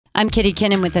I'm Kitty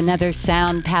Kinnan with another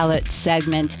Sound Palette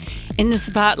segment. In the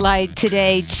spotlight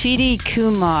today, Cheetie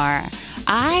Kumar.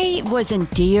 I was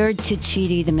endeared to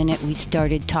Cheetie the minute we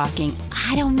started talking.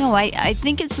 I don't know, I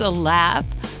think it's the laugh.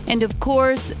 And of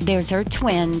course, there's her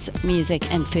twins,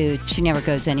 music and food. She never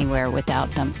goes anywhere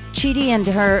without them. Cheetie and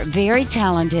her very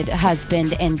talented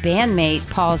husband and bandmate,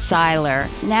 Paul Seiler,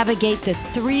 navigate the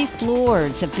 3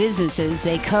 floors of businesses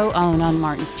they co-own on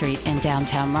Martin Street in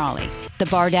downtown Raleigh. The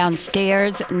bar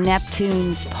downstairs,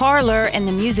 Neptune's Parlor, and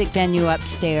the music venue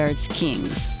upstairs,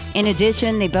 King's. In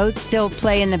addition, they both still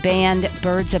play in the band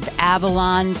Birds of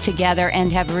Avalon together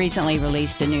and have recently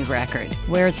released a new record.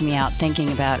 Wears me out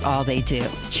thinking about all they do.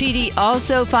 Cheetie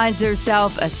also finds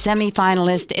herself a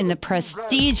semi-finalist in the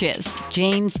prestigious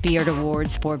James Beard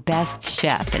Awards for Best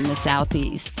Chef in the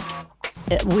Southeast.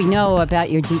 We know about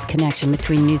your deep connection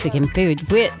between music and food,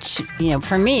 which,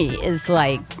 for me is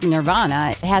like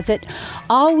nirvana. Has it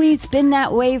always been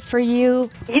that way for you?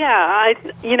 Yeah,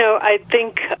 I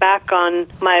think back on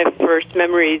my first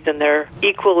memories, and they're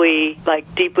equally,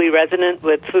 deeply resonant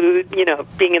with food.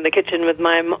 Being in the kitchen with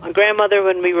my grandmother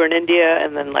when we were in India,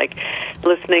 and then,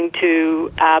 listening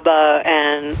to ABBA,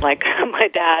 and, my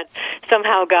dad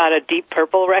somehow got a Deep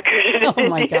Purple record in India. Oh,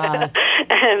 my God.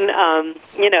 And,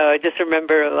 I just remember,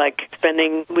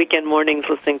 spending weekend mornings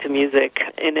listening to music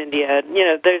in India.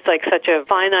 There's, such a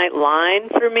finite line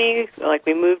for me.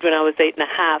 We moved when I was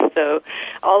 8.5, so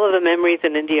all of the memories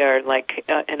in India are,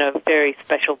 in a very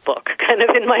special book, kind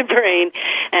of in my brain,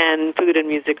 and food and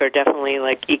music are definitely,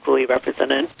 equally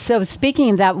represented. So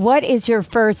speaking of that, what is your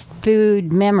first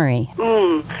food memory?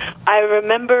 I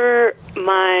remember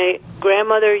my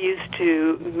grandmother used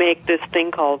to make this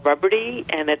thing called rubberty,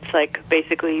 and it's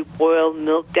basically boil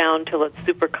milk down till it's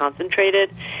super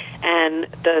concentrated, and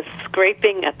the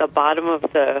scraping at the bottom of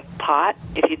the pot,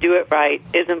 if you do it right,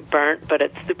 isn't burnt, but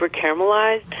it's super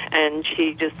caramelized, and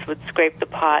she just would scrape the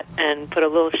pot and put a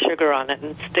little sugar on it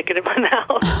and stick it in my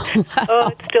mouth. Oh,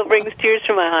 it still brings tears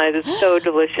to my eyes. It's so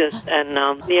delicious, and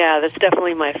that's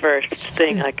definitely my first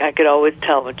thing. I could always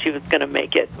tell when she was going to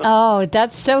make it. Oh,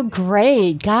 that's so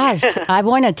great. Gosh, I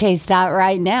want to taste that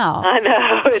right now. I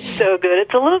know, it's so good.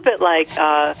 It's a little bit like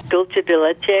dulce de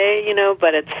leche,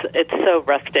 but it's so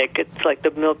rustic. It's like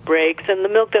the milk breaks, and the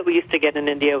milk that we used to get in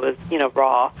India was,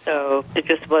 raw. So it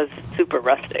just was super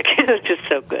rustic. It was just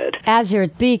so good. As you're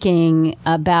speaking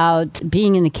about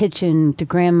being in the kitchen to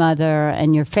grandmother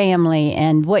and your family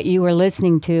and what you were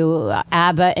listening to,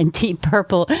 ABBA and Deep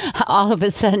Purple, all of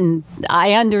a sudden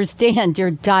I understand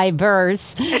your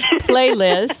diverse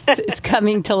playlist is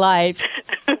coming to life.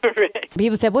 Right.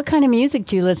 People said, what kind of music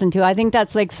do you listen to? I think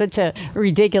that's such a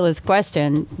ridiculous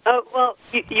question. Oh, well,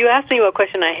 you asked me what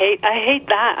question I hate. I hate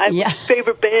that. I have a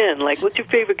favorite band. What's your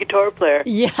favorite guitar player?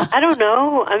 Yeah. I don't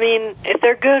know. I mean, if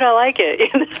they're good, I like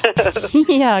it.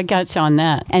 Yeah, I got you on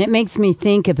that. And it makes me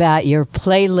think about your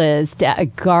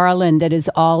playlist, Garland, that is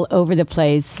all over the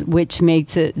place, which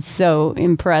makes it so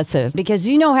impressive. Because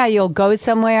you know how you'll go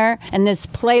somewhere and this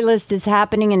playlist is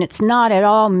happening and it's not at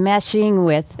all meshing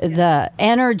with the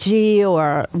energy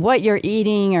or what you're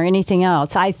eating or anything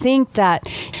else. I think that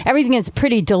everything is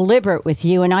pretty deliberate with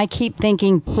you, and I keep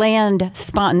thinking planned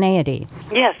spontaneity.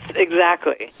 Yes,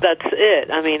 exactly. That's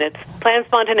it. I mean, it's planned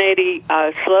spontaneity,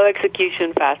 slow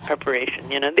execution, fast preparation.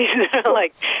 These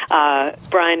are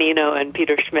Brian Eno and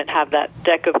Peter Schmidt have that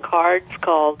deck of cards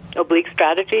called Oblique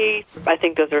Strategy. I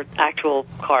think those are actual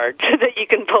cards that you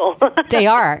can pull. They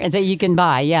are, that you can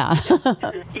buy, yeah.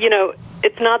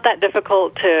 It's not that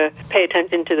difficult to pay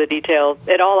attention to the details.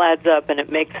 It all adds up, and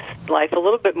it makes life a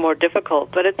little bit more difficult,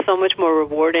 but it's so much more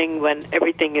rewarding when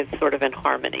everything is sort of in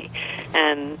harmony.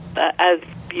 And as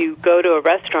you go to a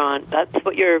restaurant, that's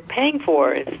what you're paying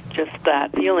for, is just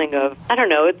that feeling of, I don't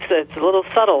know, it's a little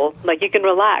subtle. You can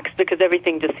relax because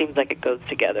everything just seems like it goes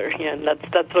together. And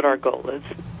that's what our goal is.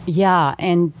 Yeah,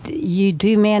 and you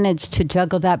do manage to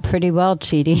juggle that pretty well,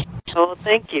 Cheetie. Oh,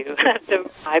 thank you.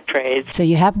 That's high praise. So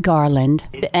you have Garland,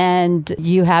 and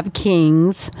you have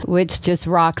King's, which just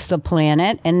rocks the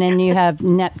planet, and then you have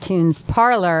Neptune's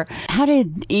Parlor. How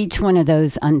did each one of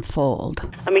those unfold?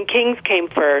 I mean, King's came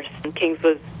first. King's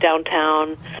was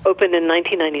downtown, opened in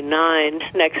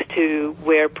 1999 next to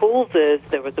where Pools is.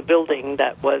 There was a building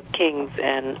that was King's,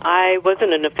 and I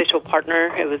wasn't an official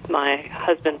partner. It was my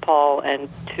husband, Paul, and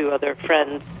 2 two other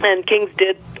friends. And King's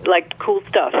did like cool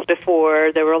stuff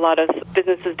before. There were a lot of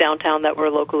businesses downtown that were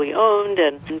locally owned,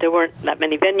 and there weren't that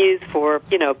many venues for,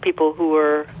 people who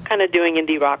were kind of doing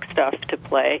indie rock stuff to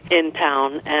play in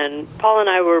town. And Paul and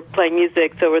I were playing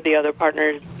music, so were the other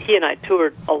partners. He and I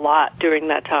toured a lot during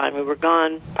that time. We were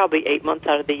gone probably 8 months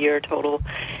out of the year total.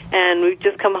 And we'd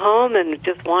just come home and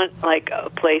just want like a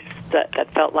place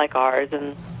that felt like ours,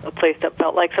 and a place that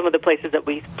felt like some of the places that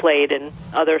we played in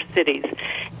other cities.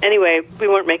 Anyway, we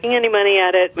weren't making any money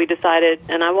at it. We decided,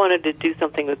 and I wanted to do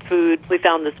something with food. We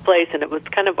found this place, and it was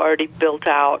kind of already built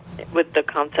out with the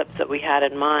concepts that we had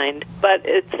in mind. But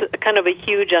it's kind of a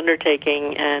huge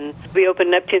undertaking, and we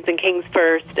opened Neptunes and Kings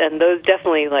first, and those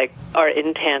definitely like are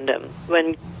in tandem.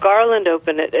 When Garland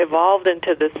opened, it evolved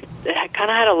into this, it kind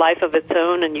of had a life of its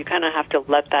own, and you kind of have to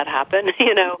let that happen,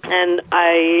 And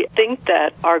I think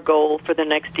that our goal for the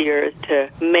next year is to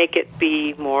make it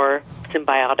be more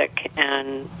symbiotic,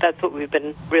 and that's what we've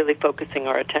been really focusing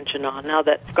our attention on now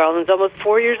that Garland's almost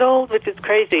 4 years old, which is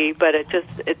crazy, but it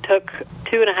took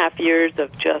 2.5 years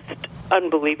of just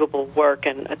unbelievable work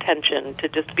and attention to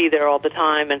just be there all the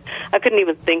time, and I couldn't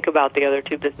even think about the other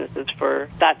two businesses for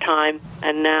that time,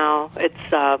 and now it's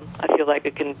I feel like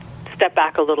it can step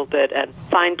back a little bit and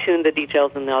fine-tune the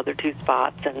details in the other two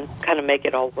spots and kind of make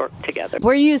it all work together.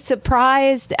 Were you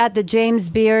surprised at the James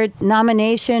Beard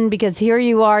nomination? Because here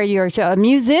you are, you're a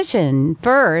musician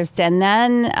first and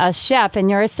then a chef, and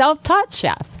you're a self-taught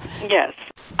chef. Yes.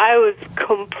 I was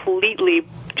completely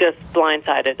just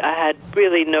blindsided. I had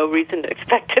really no reason to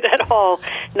expect it at all.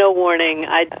 No warning.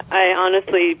 I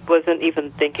honestly wasn't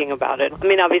even thinking about it. I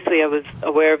mean, obviously I was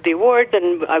aware of the awards,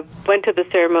 and I went to the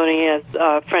ceremony as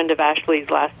a friend of Ashley's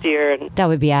last year. And that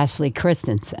would be Ashley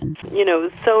Christensen. It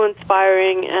was so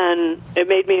inspiring, and it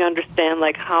made me understand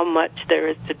like how much there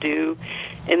is to do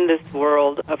in this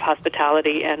world of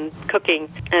hospitality and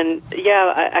cooking. And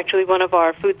actually one of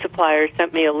our food suppliers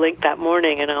sent me a link that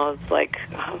morning, and I was like,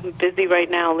 I'm busy right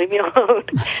now, leave me alone.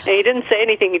 And he didn't say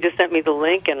anything, he just sent me the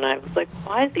link, and I was like,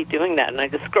 why is he doing that? And I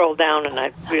just scrolled down, and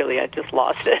I just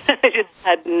lost it. I just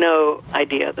had no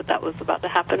idea that was about to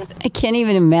happen. I can't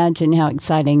even imagine how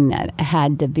exciting that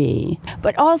had to be.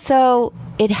 But also,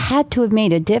 it had to have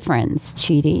made a difference,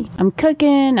 Cheetie. I'm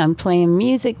cooking, I'm playing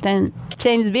music, then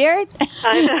James Beard?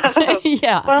 I know.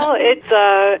 Yeah. Well,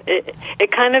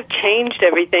 it kind of changed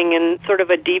everything in sort of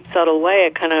a deep, subtle way.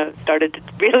 I kind of started to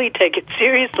really take it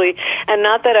seriously. And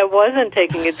not that I wasn't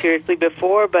taking it seriously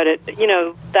before, but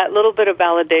that little bit of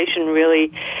validation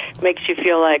really makes you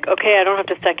feel like, okay, I don't have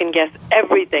to second guess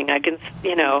everything. I can,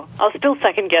 I'll still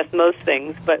second guess most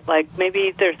things, but like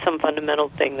maybe there's some fundamental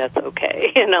thing that's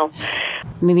okay,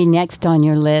 Maybe next on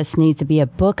your list needs to be a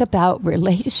book about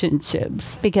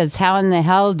relationships, because how in the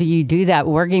hell do you do that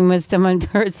working with someone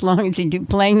for as long as you do,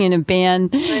 playing in a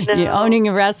band, owning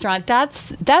a restaurant?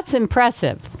 That's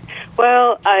impressive.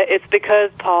 Well, it's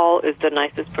because Paul is the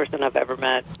nicest person I've ever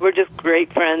met. We're just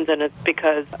great friends, and it's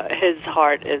because his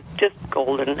heart is just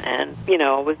golden, and,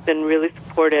 we've been really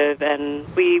supportive, and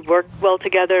we work well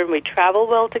together, and we travel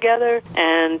well together,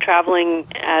 and traveling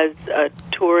as a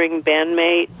touring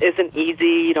bandmate isn't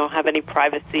easy. You don't have any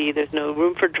privacy. There's no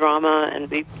room for drama, and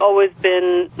we've always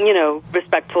been,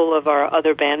 respectful of our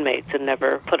other bandmates and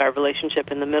never put our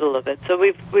relationship in the middle of it. So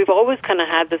we've always kind of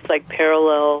had this, like,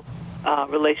 parallel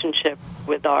relationship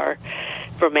with our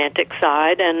romantic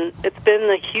side, and it's been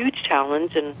a huge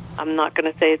challenge, and I'm not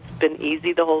going to say it's been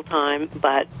easy the whole time,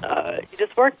 but you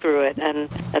just work through it, and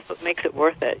that's what makes it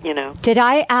worth it, Did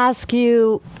I ask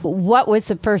you what was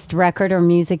the first record or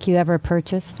music you ever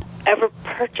purchased? Ever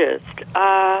purchased?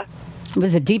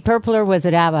 Was it Deep Purple or was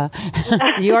it ABBA?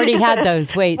 You already had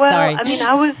those. Wait, well, sorry. I mean,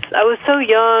 I was so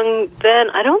young then.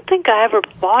 I don't think I ever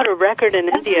bought a record in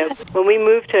India. When we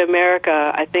moved to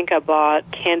America, I think I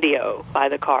bought Candy-O by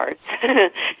the Cars.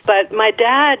 But my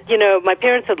dad, my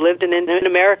parents had lived in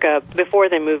America before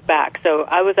they moved back. So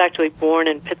I was actually born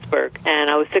in Pittsburgh, and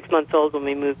I was 6 months old when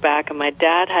we moved back. And my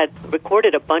dad had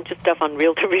recorded a bunch of stuff on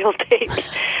reel-to-reel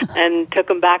tapes and took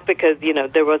them back because,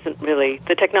 there wasn't really,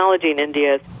 the technology in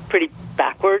India is pretty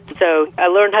backwards. So I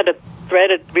learned how to thread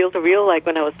it reel-to-reel like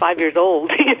when I was 5 years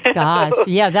old. Gosh,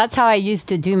 yeah, that's how I used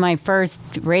to do my first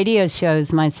radio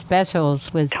shows, my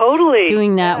specials, was totally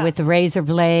doing that with the razor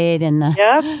blade and the...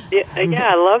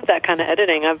 Yeah, I love that kind of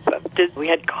editing. We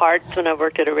had carts when I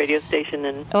worked at a radio station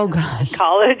in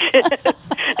college.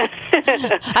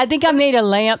 I think I made a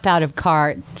lamp out of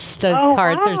carts,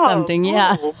 carts or something,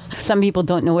 yeah. Cool. Some people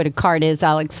don't know what a cart is.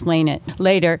 I'll explain it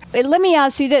later. Let me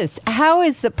ask you this. How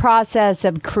is the process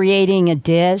of creating a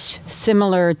dish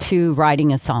similar to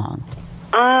writing a song?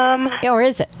 Or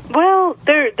is it? Well,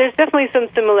 there's definitely some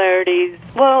similarities.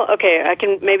 Well, okay, I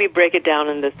can maybe break it down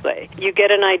in this way. You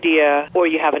get an idea or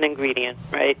you have an ingredient,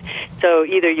 right? So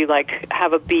either you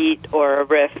have a beat or a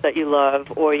riff that you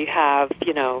love, or you have,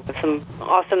 some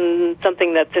awesome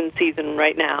something that's in season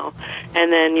right now.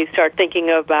 And then you start thinking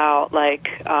about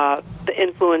the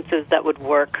influences that would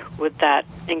work with that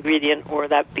ingredient or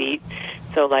that beat.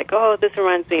 So this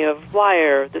reminds me of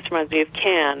wire, this reminds me of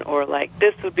can, or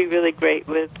this would be really great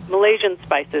with Malaysian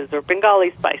spices or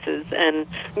Bengali spices, and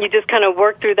you just kind of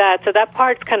work through that. So that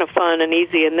part's kind of fun and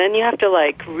easy, and then you have to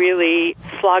really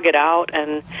slog it out,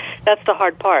 and that's the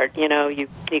hard part. You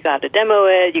got to demo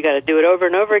it, you got to do it over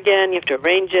and over again, you have to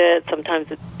arrange it. Sometimes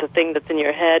the thing that's in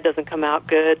your head doesn't come out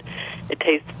good. It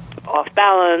tastes off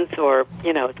balance, or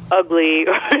it's ugly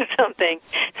or something.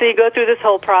 So you go through this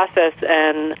whole process,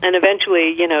 and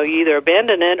eventually you either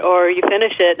abandon it or you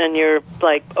finish it and you're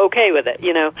okay with it.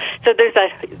 So there's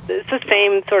it's the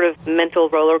same sort of mental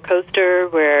roller coaster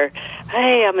where,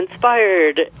 hey, I'm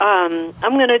inspired, I'm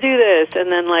gonna do this,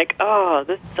 and then oh,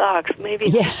 this sucks, maybe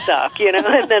it suck,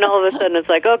 and then all of a sudden it's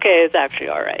okay, it's actually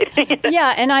all right.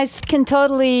 Yeah, and I can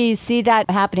totally see that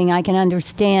happening. I can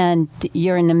understand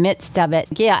you're in the midst of it.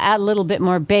 Yeah, add a little bit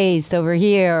more bass over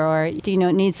here, or it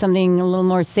needs something a little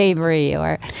more savory,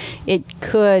 or it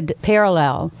could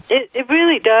parallel. It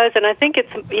really does, and I think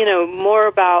it's more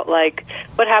about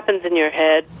what happens in your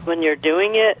head when you're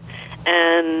doing it.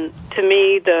 And to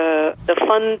me, the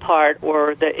fun part,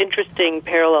 or the interesting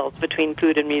parallels between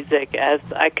food and music, as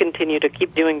I continue to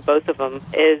keep doing both of them,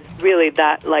 is really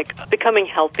that becoming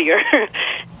healthier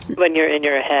when you're in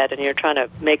your head and you're trying to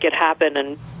make it happen,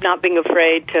 and not being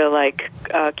afraid to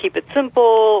keep it simple,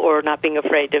 or not being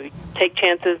afraid to take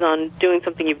chances on doing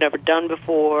something you've never done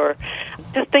before.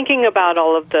 Just thinking about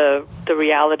all of the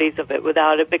realities of it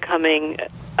without it becoming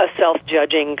a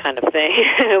self-judging kind of thing,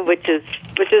 which is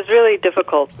really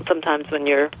difficult sometimes when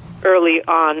you're early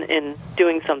on in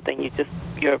doing something.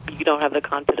 You don't have the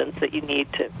confidence that you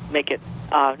need to make it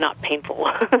not painful.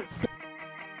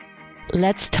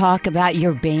 Let's talk about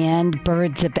your band,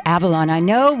 Birds of Avalon. I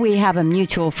know we have a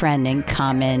mutual friend in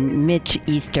common, Mitch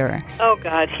Easter. Oh,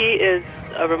 God, he is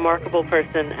a remarkable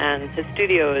person, and his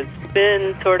studio has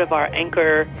been sort of our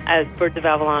anchor as Birds of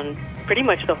Avalon pretty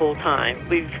much the whole time.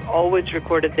 We've always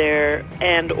recorded there,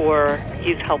 and or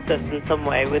he's helped us in some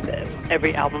way with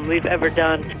every album we've ever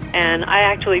done. And I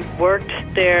actually worked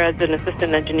there as an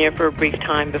assistant engineer for a brief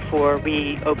time before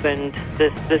we opened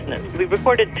this business. We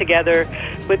recorded together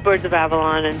with Birds of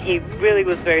Avalon, and he really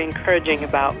was very encouraging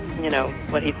about,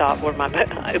 what he thought were my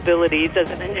abilities as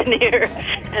an engineer.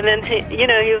 And then, he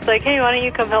was like, hey, why don't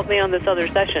you come help me on this other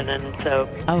session? And so...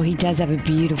 Oh, he does have a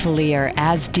beautiful ear,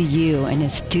 as do you, and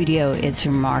his studio is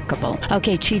remarkable.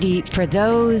 Okay, Cheetie, for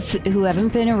those who haven't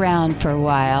been around for a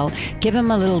while, give them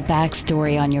a little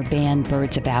backstory on your band,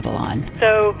 Birds of Avalon.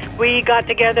 So we got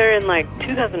together in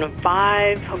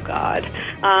 2005, oh God,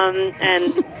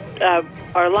 and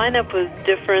our lineup was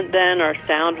different then, our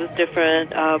sound was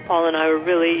different. Paul and I were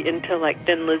really into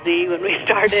Thin Lizzy when we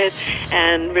started,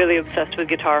 and really obsessed with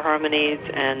guitar harmonies,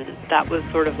 and that was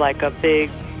sort of a big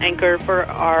anchor for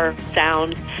our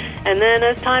sound. And then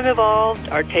as time evolved,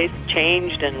 our tastes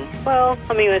changed, and,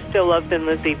 I still love Thin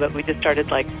Lizzy, but we just started,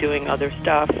 doing other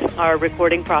stuff. Our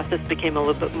recording process became a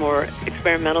little bit more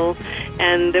experimental,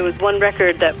 and there was one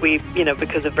record that we,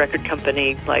 because of record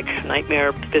company,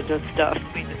 nightmare business stuff,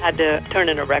 we had to turn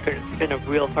in a record in a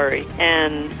real hurry.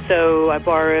 And so I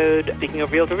borrowed, speaking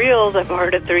of reel-to-reels, I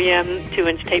borrowed a 3M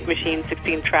 2-inch tape machine,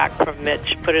 16-track from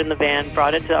Mitch, put it in the van,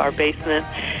 brought it to our basement,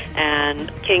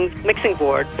 and King's mixing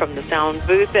board from the sound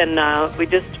booth, and we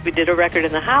did a record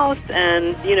in the house.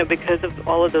 And because of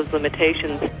all of those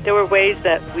limitations, there were ways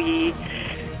that we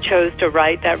chose to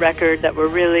write that record that were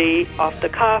really off the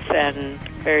cuff and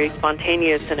very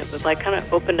spontaneous, and it was kind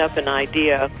of opened up an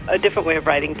idea, a different way of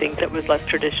writing things that was less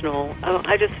traditional.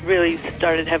 I just really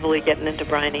started heavily getting into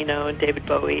Brian Eno and David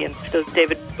Bowie, and those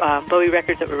David Bowie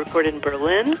records that were recorded in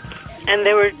Berlin. And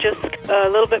they were just a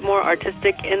little bit more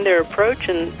artistic in their approach,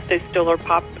 and they still are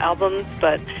pop albums,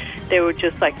 but they would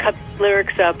just cut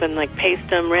lyrics up and paste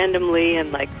them randomly,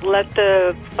 and let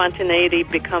the spontaneity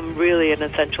become really an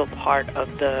essential part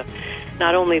of the,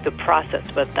 not only the process,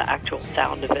 but the actual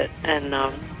sound of it. And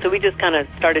so we just kind of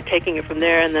started taking it from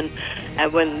there, and then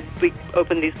when we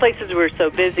opened these places, we were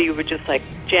so busy, we were just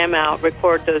jam out,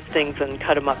 record those things, and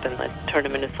cut them up and turn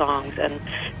them into songs. And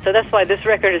so that's why this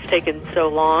record has taken so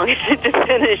long to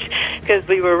finish, because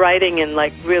we were writing in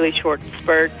like really short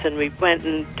spurts, and we went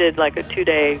and did like a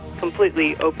 2-day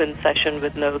completely open session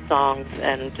with no songs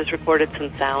and just recorded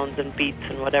some sounds and beats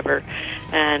and whatever.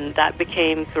 And that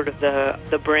became sort of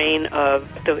the brain of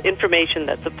the information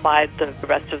that supplied the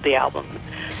rest of the album.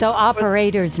 So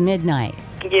Operator's Midnight.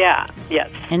 Yeah, yes.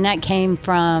 And that came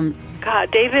from...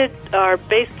 God, David, our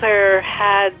bass player,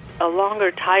 had a longer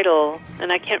title,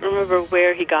 and I can't remember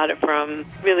where he got it from.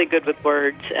 Really good with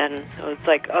words, and it was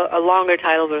like a longer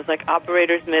title, but it was like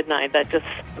Operator's Midnight. That just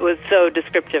was so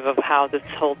descriptive of how this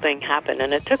whole thing happened,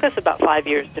 and it took us about 5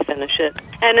 years to finish it.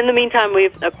 And in the meantime,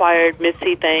 we've acquired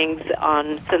Missy Things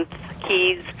on synth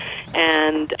keys,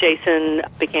 and Jason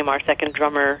became our second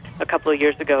drummer a couple of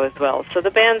years ago as well. So the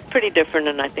band's pretty different,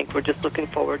 and I think we're just looking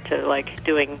forward to like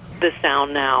doing this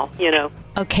sound now, you know.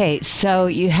 Okay, so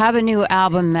you have a new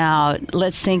album out.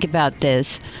 Let's think about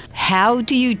this. How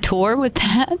do you tour with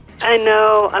that? I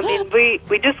know. I mean,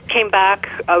 we just came back.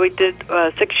 We did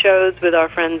 6 shows with our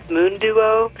friends Moon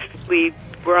Duo. We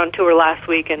were on tour last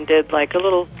week and did like a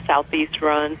little Southeast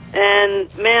run.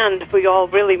 And man, we all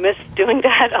really miss doing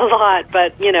that a lot.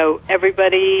 But, you know,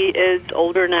 everybody is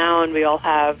older now, and we all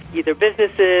have either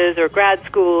businesses or grad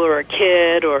school or a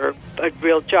kid or a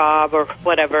real job or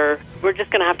whatever. We're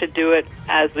just going to have to do it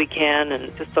as we can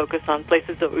and just focus on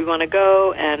places that we want to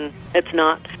go. And it's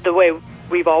not the way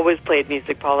we've always played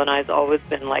music. Paul and I has always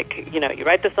been like, you know, you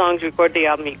write the songs, you record the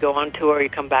album, you go on tour, you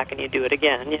come back and you do it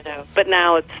again, you know. But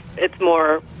now it's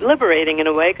more liberating in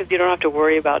a way, because you don't have to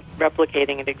worry about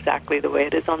replicating it exactly the way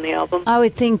it is on the album. I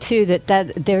would think, too, that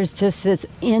there's just this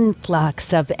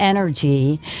influx of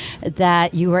energy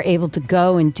that you were able to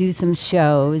go and do some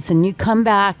shows, and you come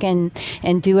back and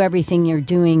do everything you're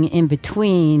doing in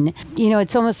between. You know,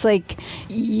 it's almost like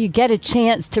you get a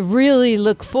chance to really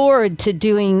look forward to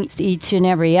doing each and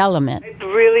every element. It's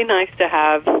really nice to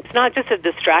have, it's not just a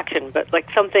distraction, but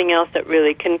like something else that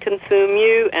really can consume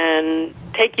you and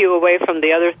take you away from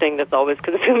the other thing that's always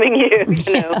consuming you,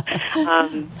 you know.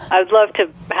 I'd love to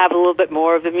have a little bit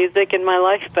more of the music in my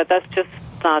life, but that's just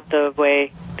not the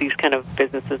way these kind of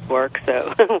businesses work.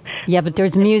 So yeah, but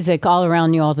there's music all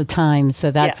around you all the time,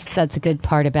 so that's a good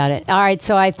part about it. All right,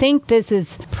 so I think this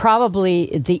is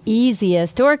probably the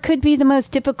easiest, or it could be the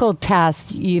most difficult task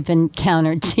you've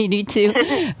encountered, Cheetie,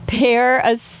 to pair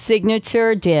a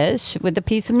signature dish with a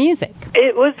piece of music.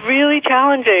 It was really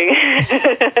challenging.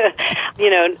 You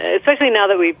know, especially now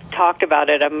that we've talked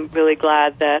about it, I'm really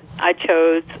glad that I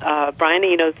chose Brian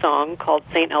Eno's song called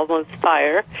St. Elmo's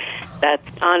Fire. That's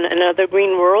on Another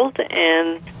Green World,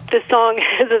 and this song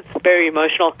is very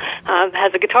emotional.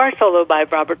 Has a guitar solo by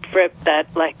Robert Fripp that,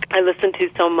 like, I listened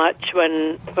to so much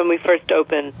when we first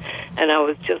opened, and I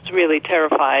was just really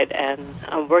terrified. And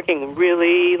I'm working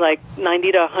really like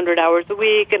 90 to 100 hours a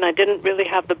week, and I didn't really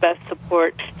have the best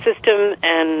support system.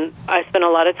 And I spent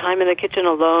a lot of time in the kitchen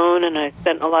alone, and I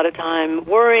spent a lot of time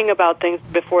worrying about things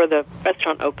before the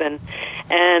restaurant opened.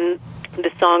 And the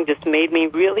song just made me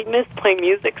really miss playing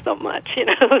music so much, you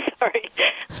know, sorry.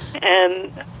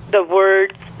 And the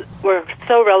words were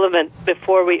so relevant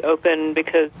before we opened,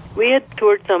 because we had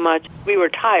toured so much, we were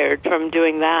tired from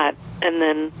doing that. And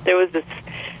then there was this,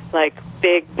 like,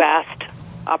 big, vast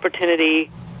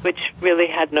opportunity which really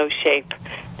had no shape.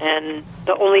 And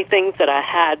the only things that I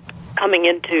had coming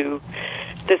into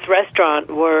this restaurant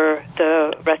were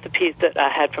the recipes that I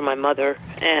had from my mother.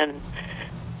 And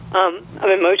I'm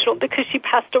emotional because she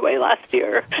passed away last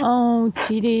year. Oh,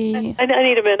 Cheetie. I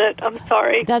need a minute. I'm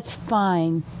sorry. That's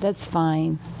fine. That's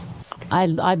fine.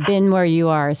 I've been where you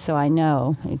are, so I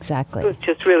know exactly. It was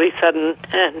just really sudden,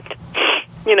 and,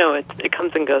 you know, it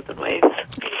comes and goes in waves.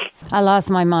 I lost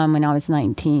my mom when I was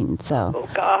 19, so... Oh,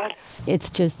 God. It's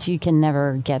just, you can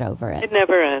never get over it. It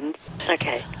never ends.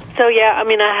 Okay. So, yeah, I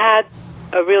mean, I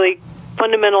had a really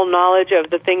fundamental knowledge of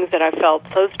the things that I felt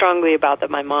so strongly about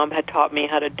that my mom had taught me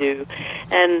how to do.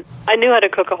 And I knew how to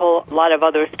cook a whole lot of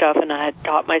other stuff, and I had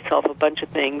taught myself a bunch of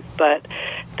things, but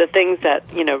the things that,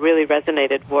 you know, really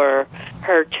resonated were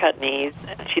her chutneys.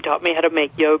 She taught me how to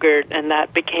make yogurt, and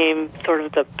that became sort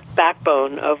of the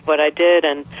backbone of what I did.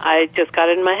 And I just got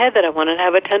it in my head that I wanted to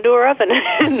have a tandoor oven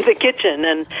in the kitchen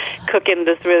and cook in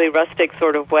this really rustic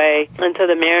sort of way. And so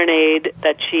the marinade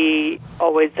that she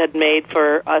always had made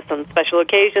for us on special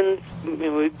occasions,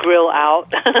 we grill out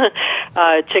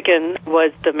chicken,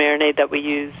 was the marinade that we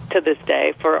use to this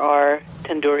day for our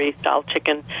tandoori-style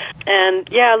chicken. And,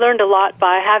 yeah, I learned a lot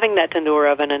by having that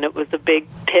tandoor oven, and it was a big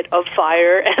pit of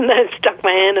fire, and I stuck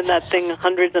my hand in that thing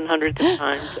hundreds and hundreds of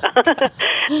times.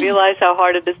 realize how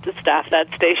hard it is to staff that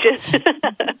station.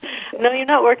 No, you're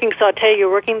not working saute.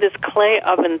 You're working this clay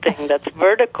oven thing that's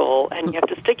vertical, and you have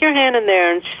to stick your hand in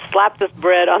there and slap this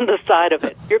bread on the side of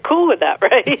it. You're cool with that,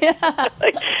 right? Yeah.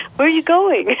 Like, where are you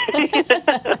going?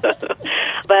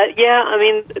 But yeah, I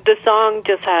mean, the song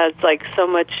just has like so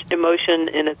much emotion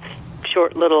in its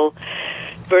short little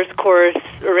verse-chorus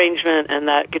arrangement, and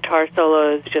that guitar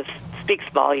solo is just speaks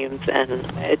volumes, and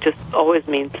it just always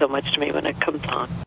means so much to me when it comes on.